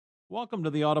Welcome to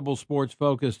the Audible Sports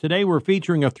Focus. Today we're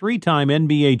featuring a three-time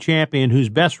NBA champion who's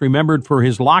best remembered for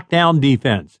his lockdown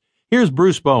defense. Here's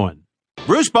Bruce Bowen.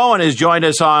 Bruce Bowen has joined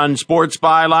us on Sports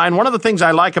Byline. One of the things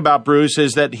I like about Bruce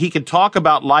is that he can talk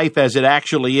about life as it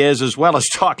actually is, as well as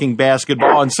talking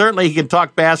basketball. And certainly he can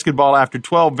talk basketball after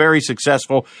 12 very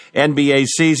successful NBA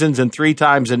seasons and three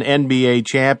times an NBA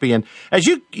champion. As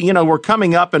you were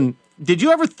coming up, and did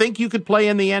you ever think you could play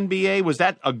in the NBA? Was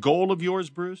that a goal of yours,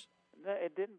 Bruce? No, it didn't